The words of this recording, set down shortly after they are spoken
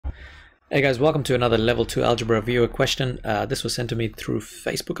Hey guys, welcome to another level 2 algebra viewer question. This was sent to me through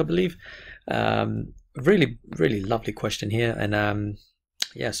Facebook, I believe. Really lovely question here, and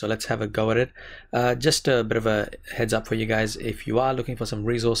yeah, so let's have a go at it. Just a bit of a heads up for you guys, if you are looking for some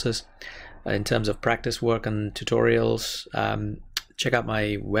resources in terms of practice work and tutorials, check out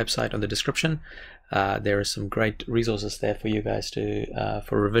my website on the description. There are some great resources there for you guys to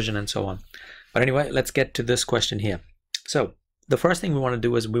for revision and so on. But anyway, let's get to this question here. So the first thing we want to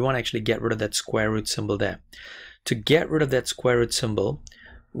do is we want to actually get rid of that square root symbol there. To get rid of that square root symbol,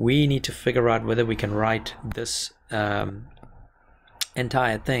 we need to figure out whether we can write this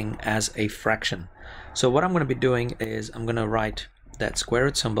entire thing as a fraction. So what I'm going to be doing is I'm going to write that square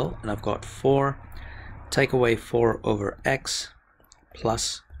root symbol, and I've got 4, take away 4 over x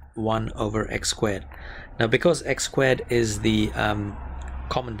plus 1 over x squared. Now because x squared is the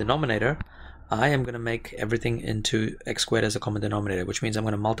common denominator, I am going to make everything into x squared as a common denominator, which means I'm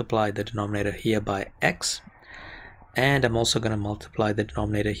going to multiply the denominator here by x, and I'm also going to multiply the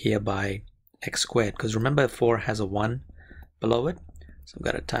denominator here by x squared, because remember 4 has a 1 below it, so I've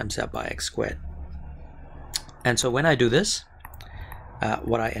got to times that by x squared. And so when I do this,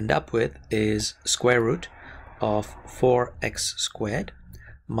 what I end up with is square root of 4x squared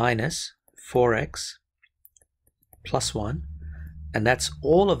minus 4x plus 1, and that's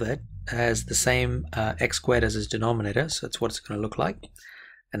all of it has the same x squared as its denominator, so that's what it's going to look like,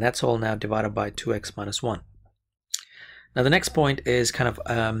 and that's all now divided by 2x minus 1. Now the next point is kind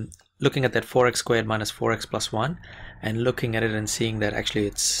of looking at that 4x squared minus 4x plus 1 and looking at it and seeing that actually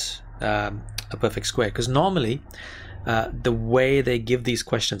it's a perfect square, because normally the way they give these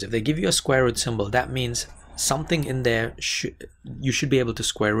questions, if they give you a square root symbol, that means something in there you should be able to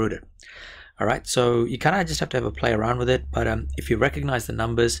square root it. Alright, so you kind of just have to have a play around with it, but if you recognize the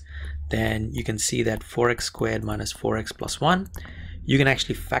numbers, then you can see that 4x squared minus 4x plus 1, you can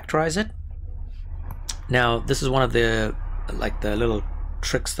actually factorize it. Now this is one of the little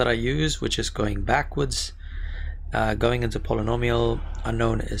tricks that I use, which is going backwards, going into polynomial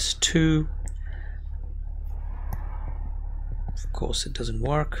unknown is 2. Of course it doesn't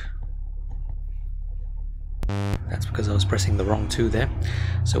work. That's because I was pressing the wrong 2 there.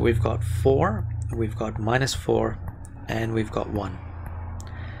 So we've got 4, we've got minus 4, and we've got 1.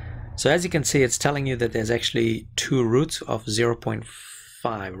 So as you can see, it's telling you that there's actually 2 roots of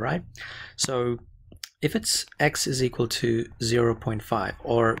 0.5, right? So if it's x is equal to 0.5,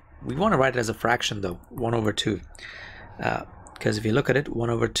 or we want to write it as a fraction though, 1 over 2, because if you look at it, 1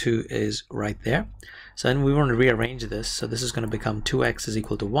 over 2 is right there. So then we want to rearrange this, so this is going to become 2x is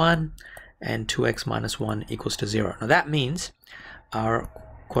equal to 1, and 2x minus 1 equals to 0. Now that means our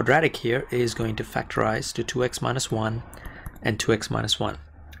quadratic here is going to factorize to 2x minus 1 and 2x minus 1.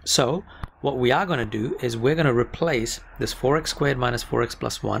 So what we are going to do is we're going to replace this 4x squared minus 4x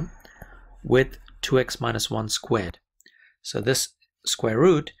plus 1 with 2x minus 1 squared. So this square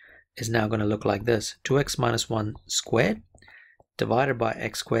root is now going to look like this: 2x minus 1 squared divided by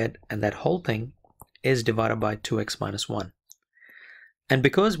x squared, and that whole thing is divided by 2x minus 1. And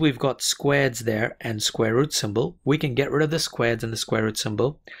because we've got squareds there and square root symbol, we can get rid of the squareds and the square root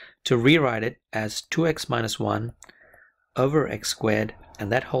symbol to rewrite it as 2x minus 1 over x squared, and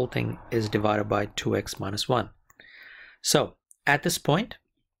that whole thing is divided by 2x minus 1. So at this point,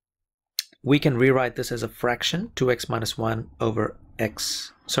 we can rewrite this as a fraction, 2x minus 1 over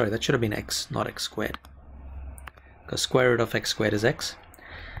x, sorry, that should have been x, not x squared, because square root of x squared is x,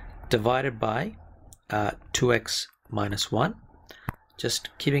 divided by 2x minus 1. Just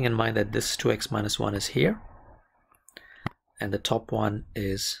keeping in mind that this 2x minus 1 is here, and the top one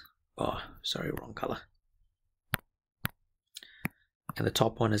is, oh sorry, wrong color, and the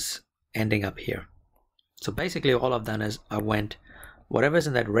top one is ending up here. So basically all I've done is I went, whatever's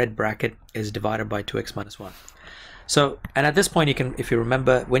in that red bracket is divided by 2x minus 1. So, and at this point you can, if you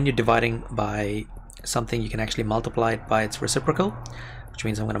remember, when you're dividing by something, you can actually multiply it by its reciprocal, which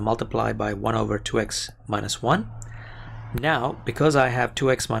means I'm going to multiply by 1 over 2x minus 1. Now, because I have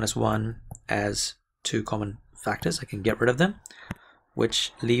 2x minus 1 as 2 common factors, I can get rid of them,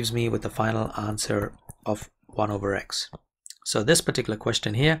 which leaves me with the final answer of 1 over x. So this particular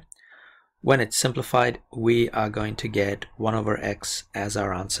question here, when it's simplified, we are going to get 1 over x as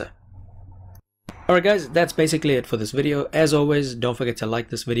our answer. Alright guys, that's basically it for this video. As always, don't forget to like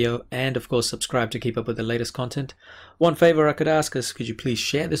this video and of course subscribe to keep up with the latest content. One favor I could ask is, could you please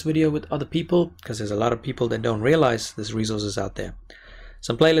share this video with other people, because there's a lot of people that don't realize there's resources out there.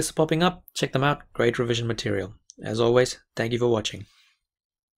 Some playlists are popping up, check them out, great revision material. As always, thank you for watching.